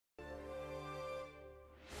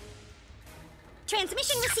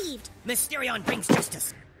Transmission received. Mysterion brings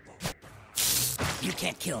justice. You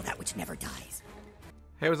can't kill that which never dies.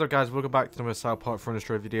 Hey, what's up guys, welcome back to another South Park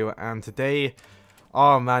Furniture video, and today,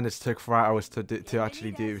 oh man, this took 4 hours to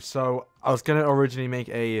actually do. So, I was gonna originally make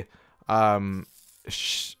a,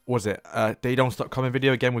 They Don't Stop Coming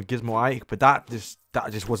video again with Gizmo Ike, but that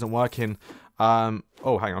just wasn't working.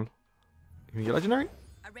 Oh, hang on. Can you get legendary?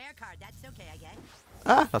 A rare card, that's okay, I guess.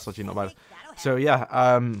 Ah, that's actually not bad. So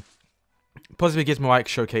yeah, possibly Gizmo Ike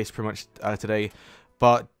showcase pretty much today,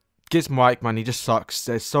 but Gizmo Ike, man, he just sucks.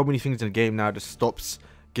 There's so many things in the game now that stops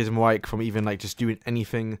Gizmo Ike from even like just doing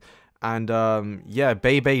anything. And yeah,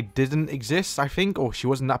 Bebe didn't exist, I think, or she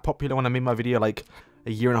wasn't that popular when I made my video like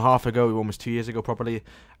a year and a half ago, almost 2 years ago probably.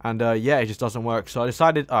 And yeah, it just doesn't work. So I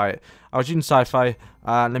decided, alright, I was using sci-fi,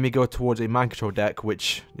 let me go towards a mind control deck,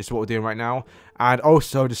 which is what we're doing right now. And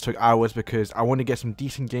also just took hours because I want to get some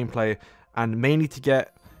decent gameplay, and mainly to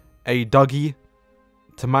get a Dougie,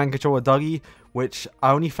 to mind control a Dougie, which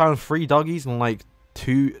I only found 3 Dougies in like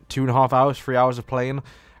 2.5 hours, 3 hours of playing.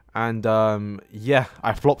 And yeah,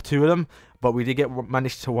 I flopped 2 of them, but we did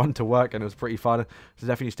manage to one to work, and it was pretty fun. So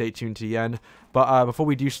definitely stay tuned to the end. But before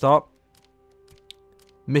we do start,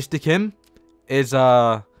 Mr. Kim is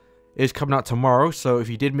coming out tomorrow. So if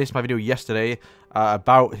you did miss my video yesterday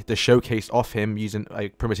about the showcase of him using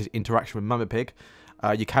pretty much his interaction with MANBEARPIG,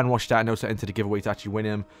 you can watch that and also enter the giveaway to actually win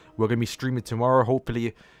him. We're going to be streaming tomorrow,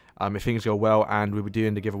 hopefully, if things go well, and we'll be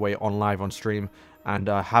doing the giveaway live on stream, and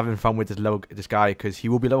having fun with this guy, because he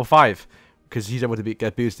will be level 5, because he's able to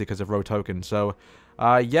get boosted because of row token. So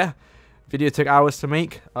yeah, video took hours to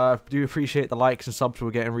make. Do appreciate the likes and subs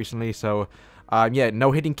we're getting recently. So yeah,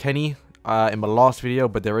 no hitting Kenny in my last video,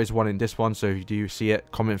 but there is one in this one, so if you do see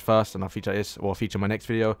it, comment first and I'll feature this, or feature my next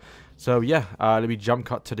video. So yeah, let me jump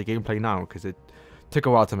cut to the gameplay now, because it took a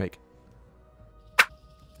while to make.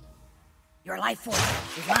 Your life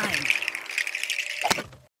force is mine.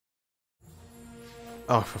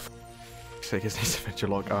 Oh, for f***'s sake, his name's Adventure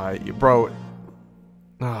Lock. Alright, bro.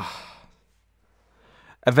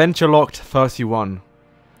 Adventure Locked 31.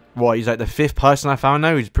 What, he's like the 5th person I found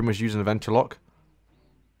now who's pretty much using Adventure Lock.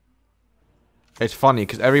 It's funny,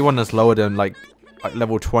 because everyone that's lower than like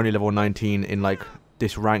level 20, level 19 in like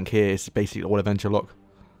this rank here is basically all Adventure Lock.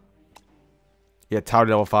 Yeah, Towdy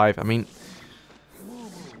level 5. I mean,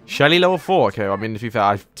 Shelly level 4. Okay, I mean, to be fair,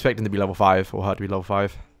 I expect him to be level 5, or her to be level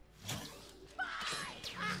 5.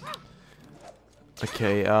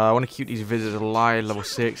 Okay, I want to keep these visitors alive, level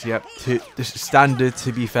 6. Yep, this is standard,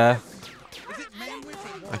 to be fair.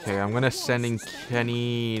 Okay, I'm going to send in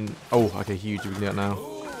Kenny. Oh, okay, huge. We can do that now.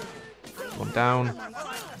 One down.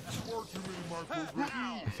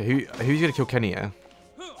 Okay, who's going to kill Kenny here?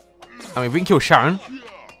 I mean, we can kill Sharon.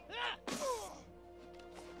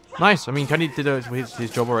 Nice. I mean, Kenny did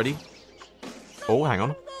his job already. Oh, hang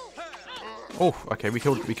on. Oh, okay. We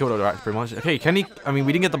killed all the rats pretty much. Okay, Kenny. I mean,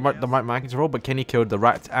 we didn't get the right mind control, but Kenny killed the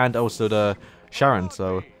rat and also the Sharon,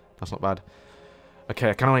 so that's not bad.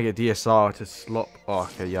 Okay, I kind of want to get DSR to slop. Oh,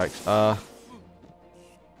 okay, yikes.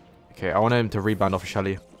 Okay, I want him to rebound off of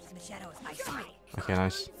Shelly. Okay,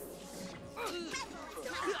 nice.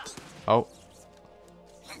 Oh.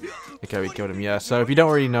 Okay, we killed him. Yeah. So if you don't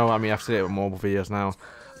already know, I mean, I've said it with multiple videos now.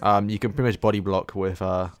 You can pretty much body block with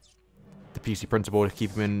the PC principle to keep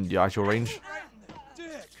him in your actual range.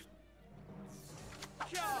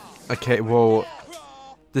 Okay, well,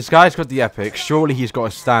 this guy's got the epic. Surely he's got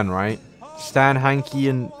a Stan, right? Stan, Hanky,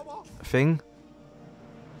 and thing.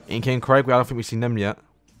 Ink and Craig. I don't think we've seen them yet.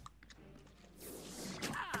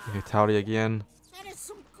 Okay, Tally again.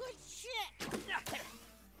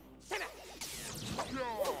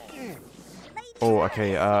 Oh,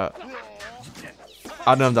 okay.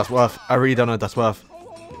 I don't know if that's worth. I really don't know if that's worth.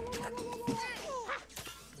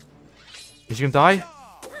 Is he gonna die?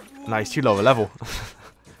 Nah, he's too low of a level.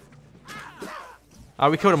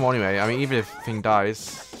 We killed him all anyway. I mean, even if thing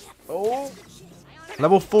dies. Oh,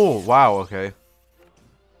 level 4. Wow. Okay.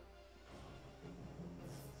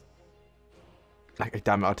 Like,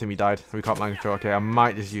 damn it, our Timmy died. We can't mind control. Okay, I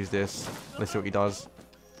might just use this. Let's see what he does.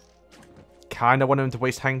 Kinda want him to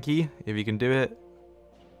waste Hanky if he can do it.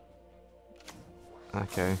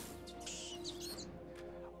 Okay.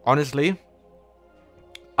 Honestly,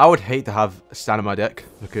 I would hate to have Stan in my deck,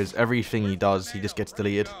 because everything he does, he just gets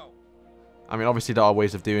deleted. I mean, obviously there are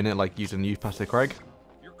ways of doing it, like using Youth Pastor Craig.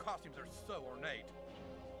 Your costumes are so ornate.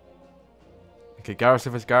 Okay, Garrus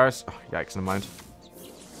if it's Garrus. Oh, yikes, never mind.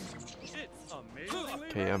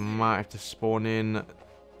 Okay, I might have to spawn in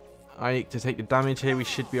Ike to take the damage here. We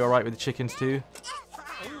should be alright with the chickens too.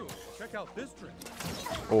 Ooh, check out this drink.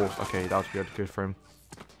 Oh, okay, that was good for him.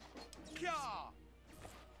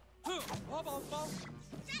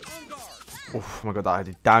 Oh my god, that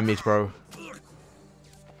did damage, bro.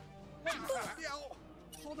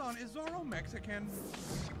 Hold on, is Zorro Mexican?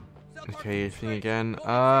 Okay, thing again.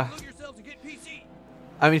 I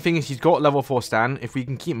mean, the thing is, he's got level 4 Stan. If we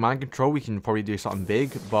can keep mind control, we can probably do something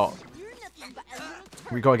big, but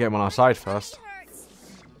we gotta get him on our side first.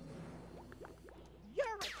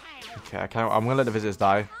 Okay, I'm gonna let the visitors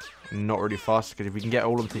die. Not really fast, because if we can get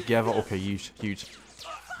all of them together, okay, huge, huge.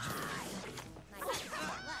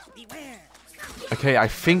 Okay, I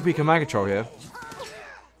think we can mind control here.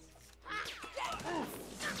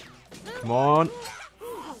 Come on.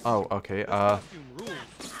 Oh, okay.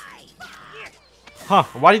 Huh,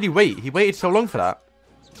 why did he wait? He waited so long for that.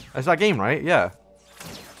 It's that game, right? Yeah.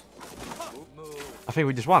 I think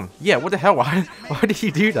we just won. Yeah, what the hell? Why did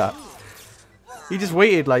he do that? He just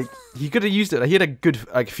waited, like, he could have used it. He had a good,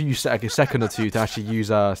 like, a second or two to actually use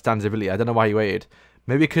Stan's ability. I don't know why he waited.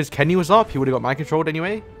 Maybe because Kenny was up, he would have got mind controlled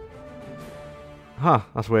anyway? Huh,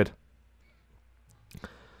 that's weird.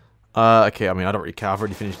 Okay, I mean, I don't really care. I've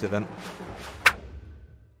already finished it then.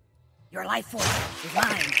 Your life force is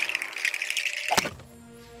mine.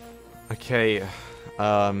 Okay,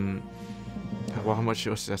 well, how much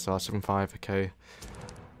was this? 7.5, okay.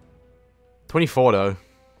 24, though.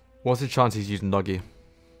 What's the chance he's using Dougie?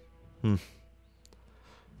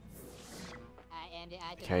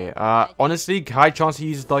 Okay, honestly, high chance he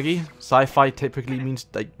uses Dougie. Sci-fi typically means,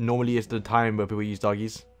 like, normally is the time where people use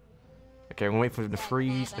Dougies. Okay, I'm gonna wait for him to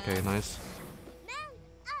freeze. Okay, nice.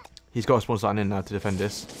 He's got a spawn starting in now to defend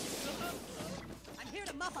this.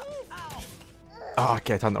 Oh,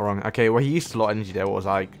 okay, I timed that wrong. Okay, well, he used a lot of energy there. What was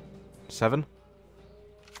like 7?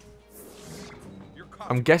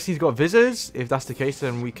 I'm guessing he's got visitors. If that's the case,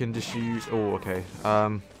 then we can just use. Oh, okay.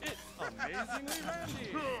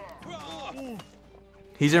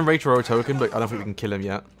 He's in Rage Row token, but I don't think we can kill him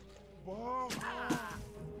yet.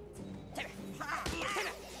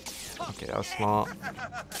 Okay, that was smart.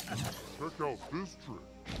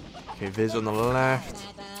 Okay, Viz on the left.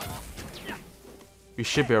 We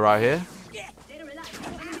should be right here.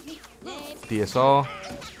 DSR.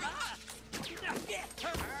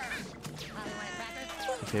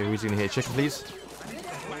 Okay, who's gonna hit chicken, please?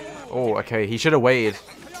 Oh, okay. He should have waited.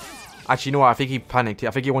 Actually, you know what? I think he panicked.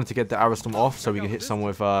 I think he wanted to get the Aerostorm off so we can hit someone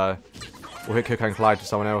with, we'll hit Cook and Clyde to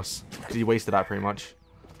someone else. Because he wasted that pretty much.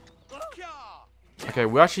 Okay,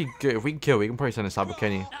 we're actually good. If we can kill, we can probably send a side with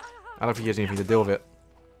Kenny. I don't think he has anything to deal with it.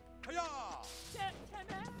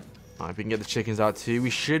 Alright, if we can get the chickens out too, we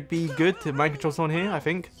should be good to mind control someone here, I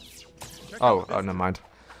think. Oh, never mind.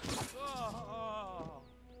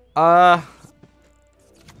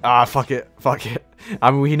 Fuck it. Fuck it. I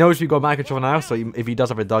mean, he knows we've got mind control now, so if he does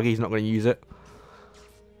have a Dougie, he's not going to use it.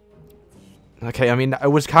 Okay, I mean, it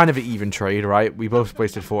was kind of an even trade, right? We both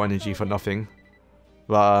wasted 4 energy for nothing.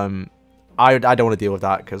 But, I don't want to deal with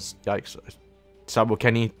that, because, yikes. Samuel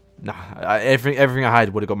Kenny, nah. Everything I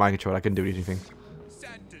had would have got mind control. I couldn't do anything.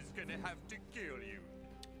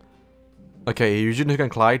 Okay, he's using Hook and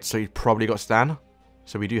Clyde, so he probably got Stan.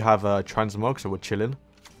 So we do have Transmog, so we're chilling.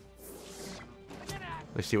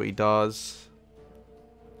 Let's see what he does.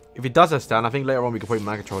 If he does have Stan, I think later on we can probably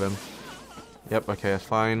mind control him. Yep, okay, that's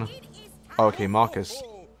fine. Oh, okay, Marcus.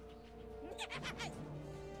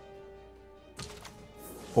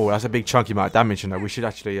 Oh, that's a big chunky amount of damage in there. We should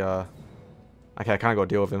actually, okay, I can't go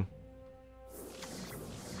deal with him.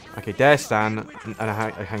 Okay, there's Stan, and a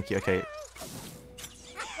Hanky, okay.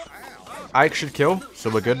 Ike should kill, so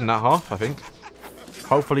we're good in that half, I think.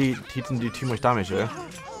 Hopefully, he didn't do too much damage there.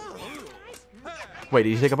 Wait,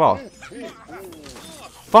 did he take a bath?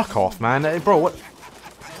 Fuck off, man. Bro, what?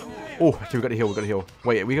 Oh, okay, we got to heal, we got to heal.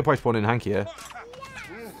 Wait, we can probably spawn in Hanky here.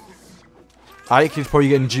 Ike is probably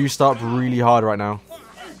getting juiced up really hard right now.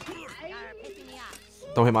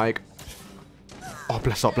 Don't hit my Ike. Oh,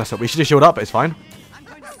 bless up, bless up. We should have shielded up, but it's fine.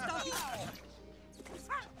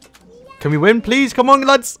 Can we win, please? Come on,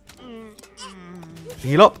 lads.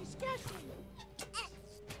 Heal up.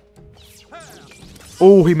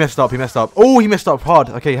 Oh, he messed up. He messed up. Oh, he messed up hard.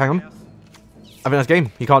 Okay, hang on. I think that's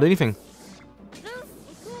game. He can't do anything.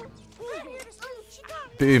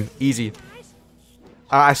 Boom. Easy.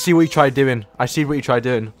 I see what he tried doing. I see what he tried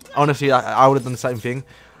doing. Honestly, I would have done the same thing.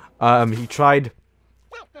 He tried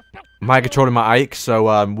mind controlling my Ike.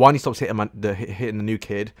 So, one, he stops hitting hitting the new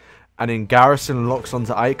kid. And then Garrison locks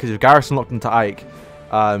onto Ike. Because if Garrison locked onto Ike,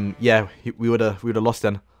 yeah, we would have lost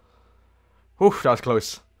then. Whew, that was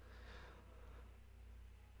close.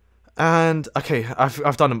 And okay,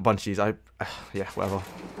 I've done a bunch of these. Yeah, whatever.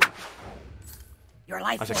 Your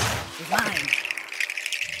life force is mine.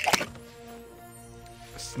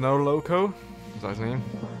 Snow Loco, is that his name?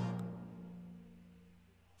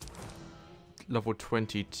 Level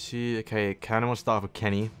 22. Okay, Cannon will start with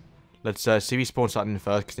Kenny. Let's see if he spawns something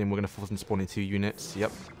first, because then we're going to force him to spawn in 2 units.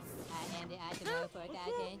 Yep.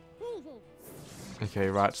 Okay,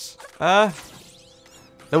 rats.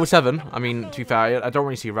 Level 7. I mean, to be fair, I don't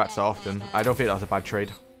really see rats that often. I don't think that was a bad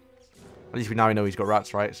trade. At least now we know he's got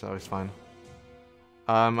rats, right? So it's fine.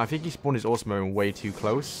 I think he spawned his Osmo way too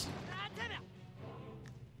close.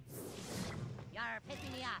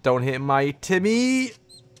 Don't hit my Timmy!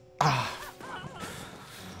 Ah.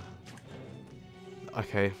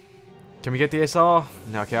 Okay. Can we get DSR?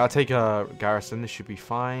 No, okay, I'll take a Garrison. This should be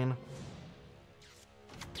fine.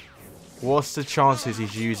 What's the chances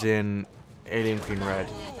he's using Alien Queen Red?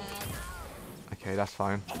 Okay, that's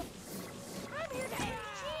fine.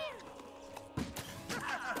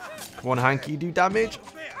 Come on, Hanky, do damage.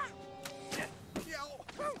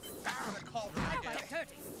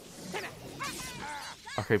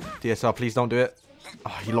 Okay, DSR, please don't do it.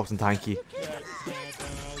 Oh, he locked into Hanky.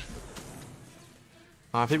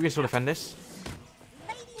 I think we can still defend this.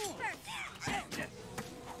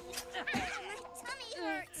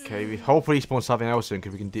 Okay, we hopefully spawn something else soon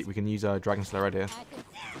because we can use Dragon Slayer right here.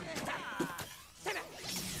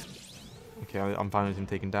 Okay, I'm fine with him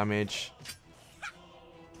taking damage.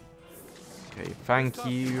 Okay, thank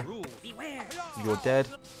you. You're dead.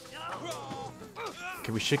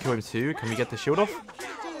 Can we should kill him too? Can we get the shield off?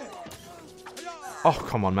 Oh,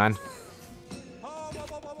 come on, man.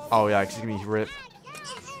 Oh yeah, he's gonna be rip.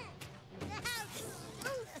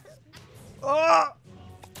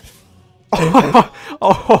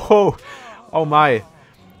 Oh my.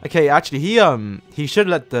 Okay, actually he should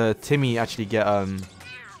let the Timmy actually get I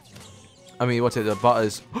mean, what's it, the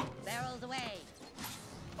butters.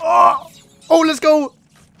 Oh, let's go.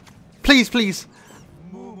 Please, please.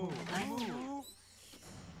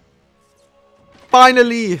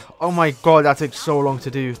 Finally. Oh my god, that took so long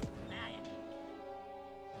to do.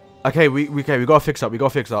 Okay, we gotta fix up. We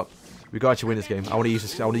gotta fix up. We gotta actually win this game. I wanna use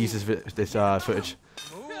this. I wanna use this footage.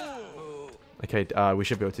 Okay, we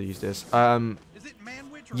should be able to use this.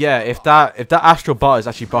 Yeah, if that astral bar is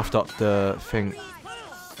actually buffed up the thing.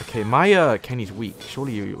 Okay, my Kenny's weak.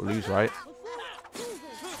 Surely you'll lose, right?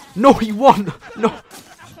 No, he won. No.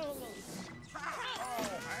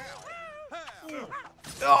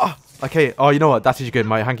 Oh, okay. Oh, you know what? That's actually good.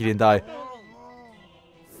 My Hanky didn't die.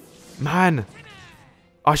 Man,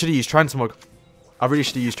 I should have used Transmog. I really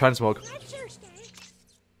should have used Transmog.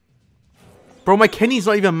 Bro, my Kenny's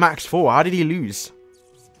not even max 4. How did he lose?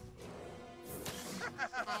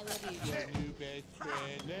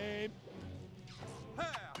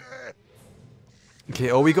 Okay,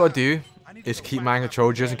 all we gotta do is keep mind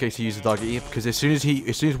control just in case he uses Dougie, because as soon as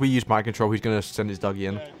we use mind control, he's gonna send his Dougie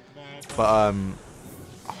in. But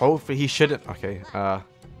hopefully he shouldn't. Okay, okay,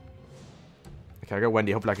 I got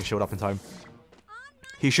Wendy. Hopefully I can shield up in time.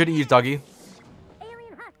 He shouldn't use Dougie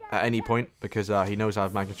at any point because he knows I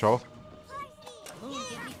have mind control.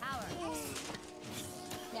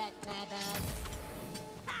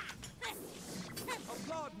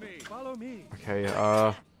 Okay,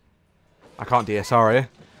 I can't DSR here.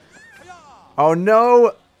 Oh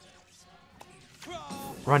no!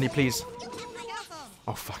 Randy, please.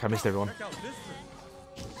 Oh fuck, I missed everyone.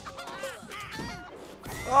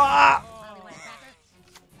 Ah!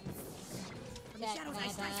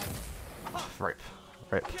 Rip.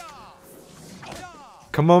 Rip.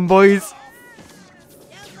 Come on, boys!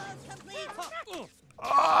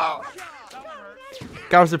 Oh.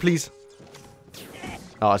 Garrison, please.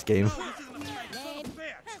 Oh, it's game.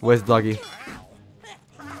 Where's Dougie?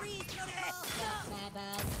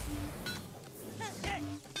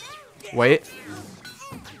 Wait.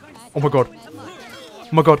 Oh my god. Oh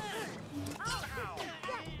my god.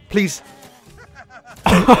 Please.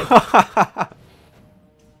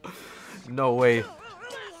 No way.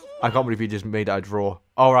 I can't believe he just made that a draw.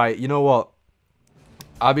 Alright, you know what?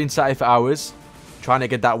 I've been sat here for hours trying to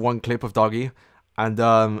get that one clip of Dougie. And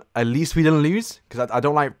at least we didn't lose. Because I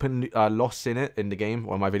don't like putting loss in it in the game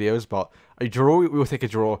or in my videos. But a draw, we will take a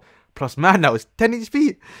draw. Plus, man, that was 10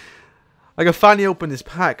 HP. Like, I finally opened this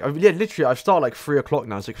pack. Yeah, literally, I've started like 3 o'clock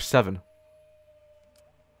now. It's like 7.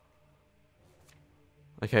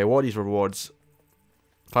 Okay, what are these rewards?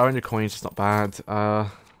 500 coins, it's not bad.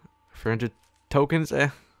 300 tokens, eh?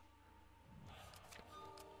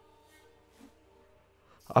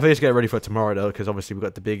 I think it's getting ready for tomorrow though, because obviously we've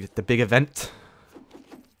got the big event.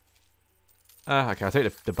 Okay, I'll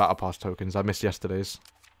take the battle pass tokens. I missed yesterday's.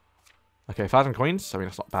 Okay, 1,000 coins. I mean,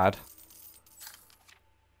 that's not bad.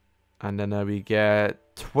 And then we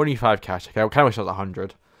get 25 cash. Okay, I kind of wish I was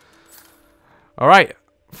 100. Alright.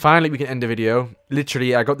 Finally, we can end the video.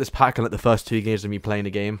 Literally, I got this pack on like the first 2 games of me playing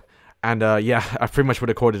the game. And yeah, I pretty much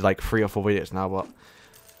recorded like 3 or 4 videos now, but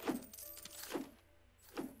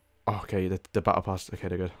okay, the battle pass. Okay,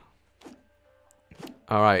 they're good.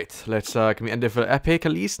 All right, let's can we end it for epic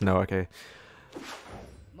at least? No, okay.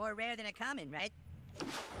 More rare than a common, right?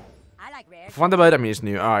 I like rare. Thunderbird, that means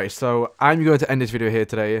new. Alright, so I'm going to end this video here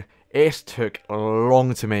today. It took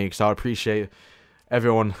long to make, so I appreciate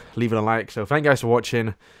everyone leaving a like. So thank you guys for watching.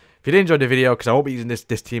 If you did enjoy the video, because I won't be using this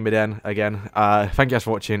team again, thank you guys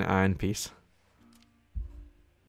for watching, and peace.